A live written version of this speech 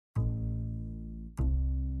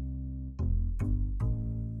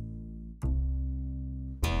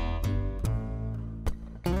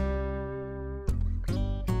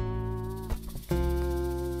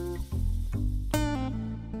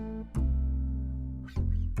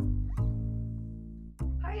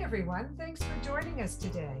everyone. Thanks for joining us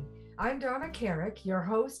today. I'm Donna Carrick, your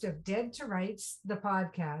host of Dead to Rights, the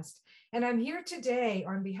podcast, and I'm here today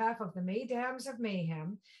on behalf of the Mesdames of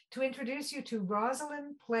Mayhem to introduce you to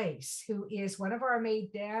Rosalind Place, who is one of our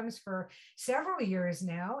Mesdames for several years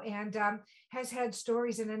now and has had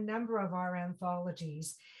stories in a number of our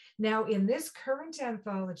anthologies. Now, in this current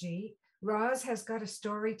anthology, Roz has got a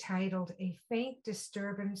story titled A Faint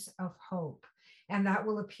Disturbance of Hope. And that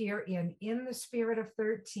will appear in the Spirit of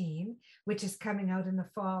 13, which is coming out in the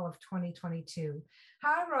fall of 2022.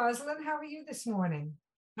 Hi, Rosalind. How are you this morning?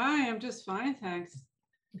 Hi, I'm just fine, thanks.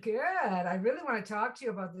 Good. I really want to talk to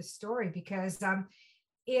you about this story because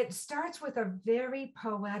it starts with a very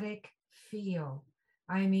poetic feel.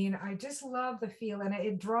 I mean, I just love the feel, and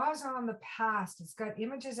it draws on the past. It's got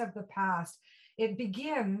images of the past. It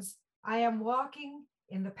begins, I am walking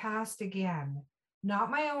in the past again,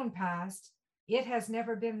 not my own past. It has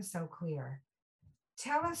never been so clear.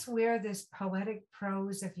 Tell us where this poetic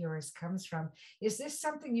prose of yours comes from. Is this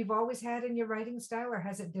something you've always had in your writing style, or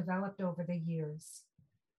has it developed over the years?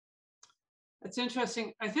 It's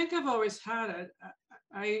interesting. I think I've always had it.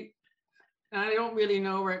 I don't really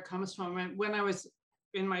know where it comes from. When I was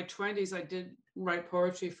in my 20s, I did write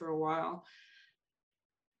poetry for a while.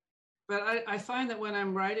 But I find that when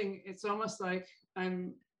I'm writing, it's almost like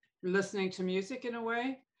I'm listening to music in a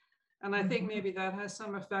way. And I think maybe that has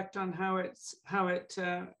some effect on how it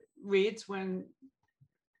reads when,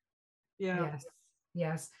 yeah.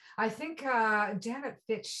 Yes. I think Janet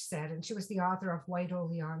Fitch said, and she was the author of White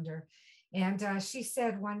Oleander, and she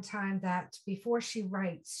said one time that before she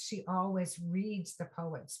writes, she always reads the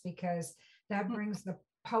poets because that brings the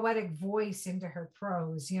poetic voice into her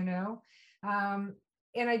prose, you know? And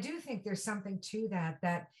I do think there's something to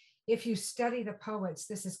that if you study the poets,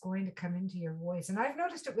 this is going to come into your voice. And I've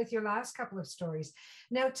noticed it with your last couple of stories.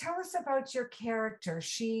 Now, tell us about your character.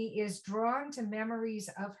 She is drawn to memories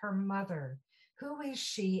of her mother. Who is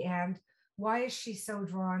she, and why is she so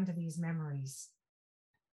drawn to these memories?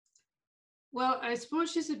 Well, I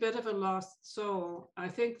suppose she's a bit of a lost soul. I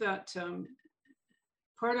think that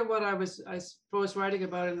part of what I suppose, writing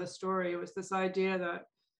about in the story was this idea that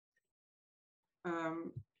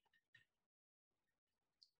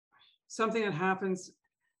something that happens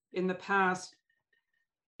in the past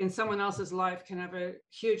in someone else's life can have a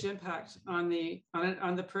huge impact on the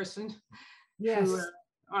person, yes,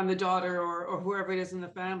 on the daughter or whoever it is in the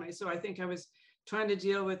family. So I think I was trying to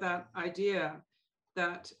deal with that idea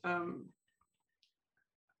that her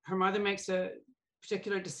mother makes a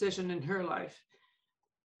particular decision in her life,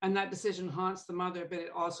 and that decision haunts the mother, but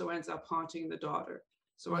it also ends up haunting the daughter.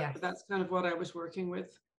 So yes. That's kind of what I was working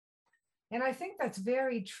with. And I think that's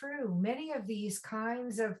very true. Many of these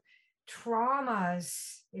kinds of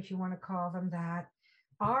traumas, if you want to call them that,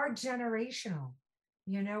 are generational.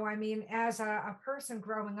 You know, I mean, as a person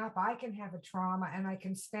growing up, I can have a trauma and I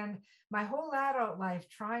can spend my whole adult life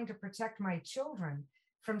trying to protect my children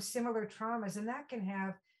from similar traumas. And that can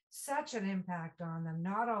have such an impact on them,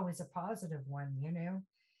 not always a positive one, you know.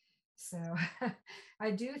 So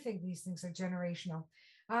I do think these things are generational.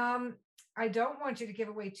 I don't want you to give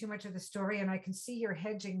away too much of the story, and I can see you're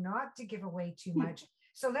hedging not to give away too much.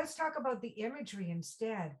 So let's talk about the imagery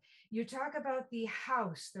instead. You talk about the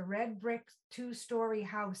house, the red brick 2-story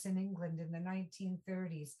house in England in the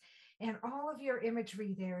 1930s. And all of your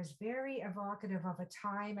imagery there is very evocative of a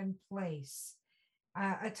time and place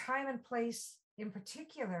in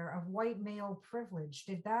particular of white male privilege.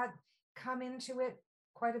 Did that come into it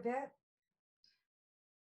quite a bit?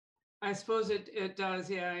 I suppose it does,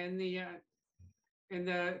 yeah. In the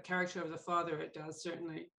character of the father, it does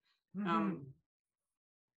certainly,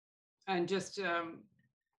 and just I'm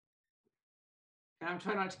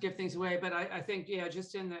trying not to give things away, but I think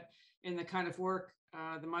just in the kind of work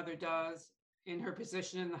the mother does in her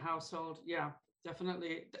position in the household,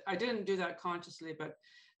 definitely. I didn't do that consciously, but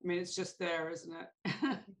I mean it's just there, isn't it?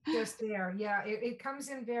 Just there, yeah. It comes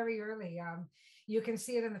in very early. You can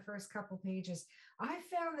see it in the first couple pages. I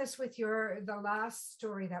found this with the last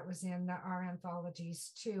story that was in our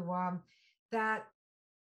anthologies too, that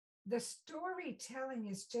the storytelling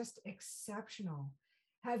is just exceptional.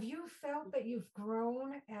 Have you felt that you've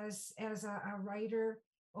grown as a writer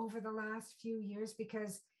over the last few years?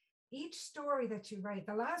 Because each story that you write,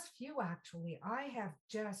 the last few actually, I have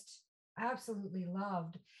just absolutely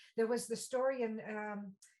loved. There was the story in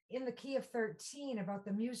the Key of 13 about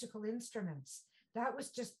the musical instruments. That was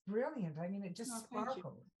just brilliant. I mean, it just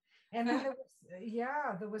sparkled. And then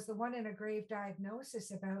there was the one in A Grave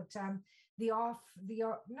Diagnosis about the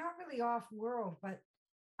not really off world, but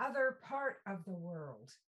other part of the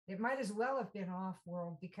world. It might as well have been off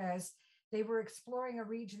world because they were exploring a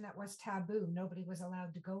region that was taboo. Nobody was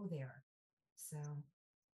allowed to go there. So,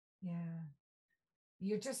 yeah,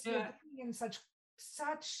 you're Yeah. bringing in such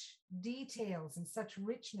details and such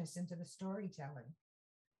richness into the storytelling.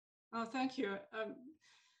 Oh, thank you.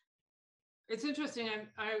 It's interesting.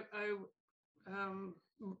 Um,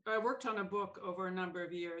 I worked on a book over a number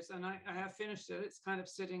of years, and I have finished it. It's kind of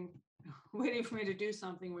sitting, waiting for me to do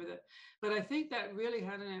something with it. But I think that really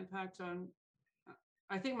had an impact on.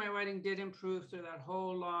 I think my writing did improve through that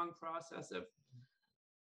whole long process of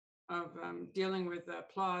dealing with the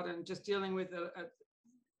plot and just dealing with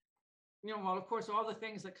well, of course, all the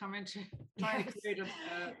things that come into trying to Yes. create a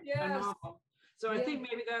Yes. novel. So I Yeah. think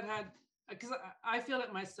maybe that had, because I feel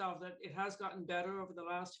it myself that it has gotten better over the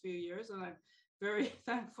last few years, and I'm very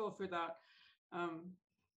thankful for that. Um,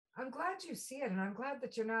 I'm glad you see it, and I'm glad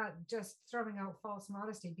that you're not just throwing out false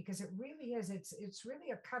modesty, because it really is. It's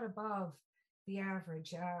really a cut above the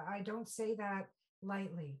average. I don't say that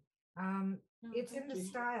lightly. Um, no, it's in thank the you.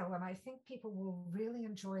 style, and I think people will really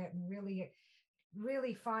enjoy it and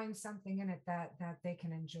really find something in it that they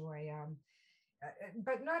can enjoy.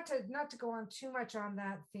 But not to go on too much on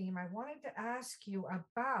that theme, I wanted to ask you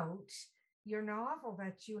about your novel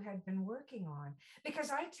that you had been working on, because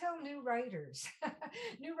I tell new writers,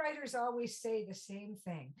 new writers always say the same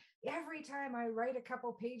thing. Every time I write a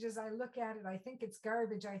couple pages, I look at it, I think it's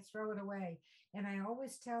garbage, I throw it away. And I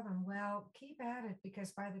always tell them, well, keep at it,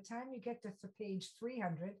 because by the time you get to page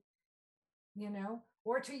 300,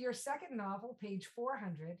 or to your second novel, page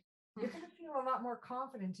 400, you're going to feel a lot more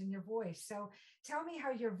confident in your voice. So tell me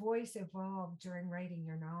how your voice evolved during writing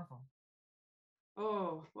your novel.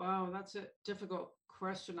 Oh, wow, that's a difficult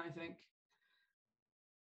question, I think.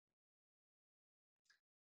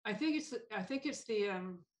 I think it's the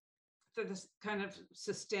this kind of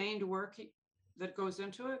sustained work that goes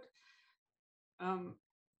into it. Um,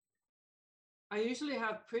 I usually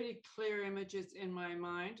have pretty clear images in my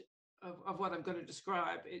mind of what I'm going to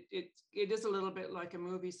describe. It is a little bit like a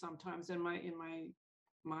movie sometimes in my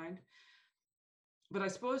mind, but I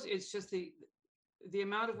suppose it's just the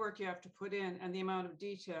amount of work you have to put in and the amount of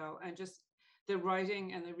detail and just the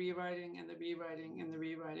writing and the rewriting and the rewriting and the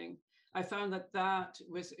rewriting. I found that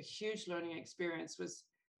was a huge learning experience. Was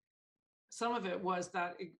some of it was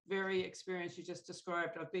that very experience you just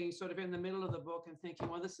described of being sort of in the middle of the book and thinking,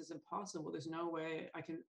 well, this is impossible. There's no way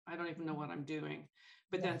I don't even know what I'm doing.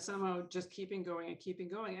 But then Yes. somehow just keeping going and keeping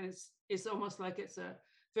going. And it's almost like it's a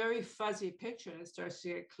very fuzzy picture. And it starts to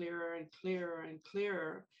get clearer and clearer and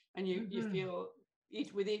clearer. And you Mhm. feel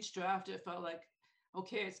with each draft, it felt like,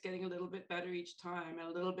 okay, it's getting a little bit better each time and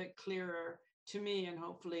a little bit clearer to me. And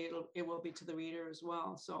hopefully it will be to the reader as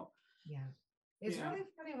well. So Yeah. It's yeah. really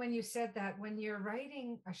funny when you said that. When you're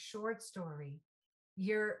writing a short story,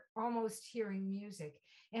 you're almost hearing music.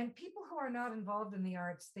 And people who are not involved in the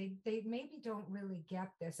arts, they maybe don't really get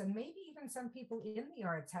this. And maybe even some people in the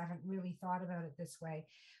arts haven't really thought about it this way.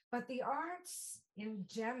 But the arts in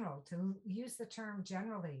general, to use the term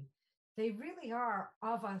generally, they really are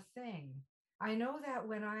of a thing. I know that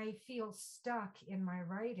when I feel stuck in my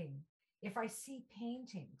writing, if I see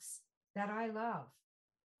paintings that I love,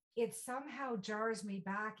 it somehow jars me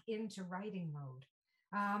back into writing mode.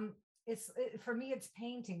 For me, it's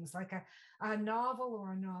paintings like a novel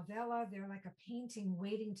or a novella. They're like a painting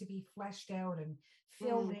waiting to be fleshed out and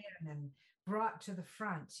filled Mm, in and brought to the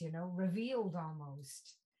front, revealed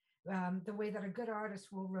almost, the way that a good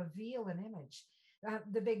artist will reveal an image.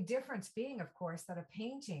 The big difference being, of course, that a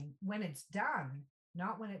painting, when it's done,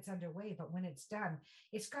 not when it's underway, but when it's done,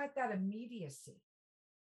 it's got that immediacy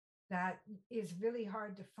that is really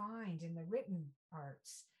hard to find in the written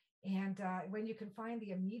arts. And when you can find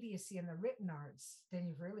the immediacy in the written arts, then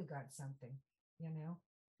you've really got something, you know.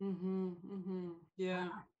 yeah.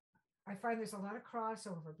 I find there's a lot of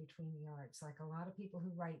crossover between the arts. Like a lot of people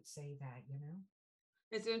who write say that.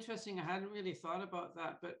 It's interesting. I hadn't really thought about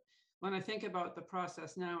that, but when I think about the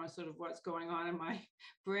process now and sort of what's going on in my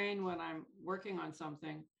brain when I'm working on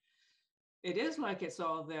something, it is like it's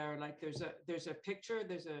all there. Like there's a picture,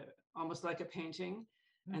 there's a almost like a painting,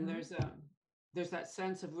 and Mm-hmm. there's that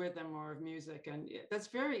sense of rhythm or of music, and that's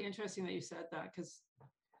very interesting that you said that because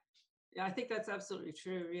yeah, I think that's absolutely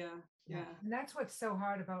true. Yeah, Yeah. yeah. And that's what's so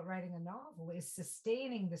hard about writing a novel is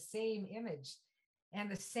sustaining the same image and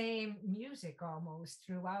the same music almost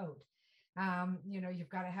throughout. You've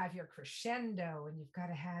got to have your crescendo and you've got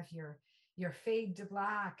to have your fade to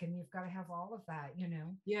black and you've got to have all of that.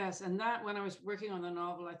 Yes, and that when I was working on the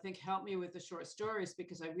novel, I think helped me with the short stories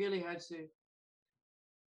because I really had to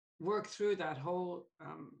work through that whole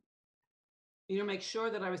make sure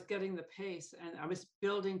that I was getting the pace and I was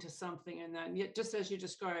building to something. And then yet, just as you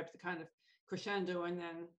described, the kind of crescendo and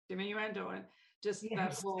then diminuendo and just that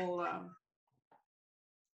Yes. whole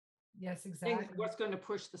Yes, thing, exactly. what's going to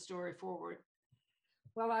push the story forward.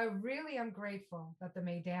 Well, I really am grateful that the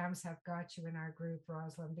Mesdames have got you in our group,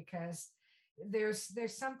 Rosalind, because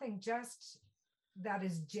there's something just that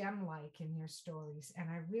is gem-like in your stories. And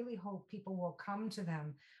I really hope people will come to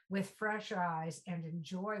them with fresh eyes and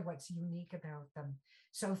enjoy what's unique about them.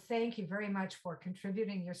 So thank you very much for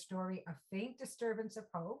contributing your story, A Faint Disturbance of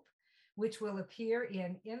Hope, which will appear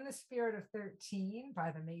in the Spirit of 13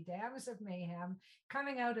 by the Mesdames of Mayhem,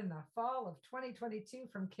 coming out in the fall of 2022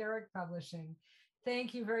 from Carrick Publishing.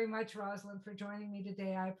 Thank you very much, Rosalind, for joining me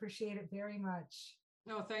today. I appreciate it very much.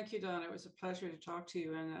 No, thank you, Don. It was a pleasure to talk to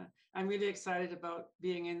you. And I'm really excited about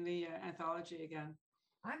being in the anthology again.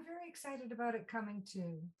 I'm very excited about it coming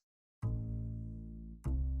too.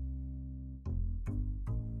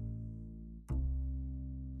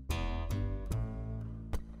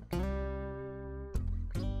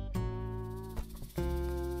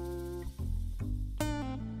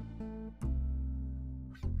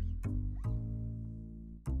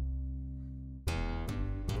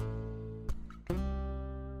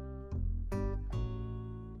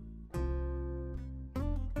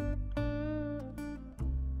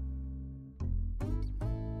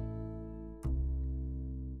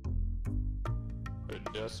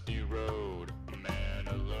 Dusty road, man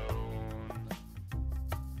alone.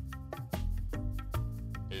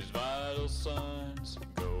 His vital signs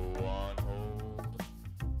go on hold,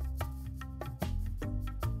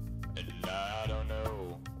 and I don't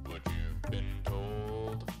know what you've been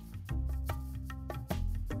told,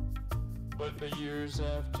 but the years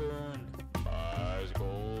have turned my eyes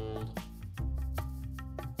gold.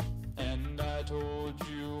 And I told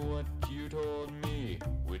you what you told me,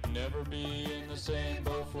 we'd never be in the same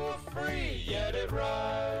boat for free, yet it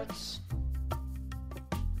rides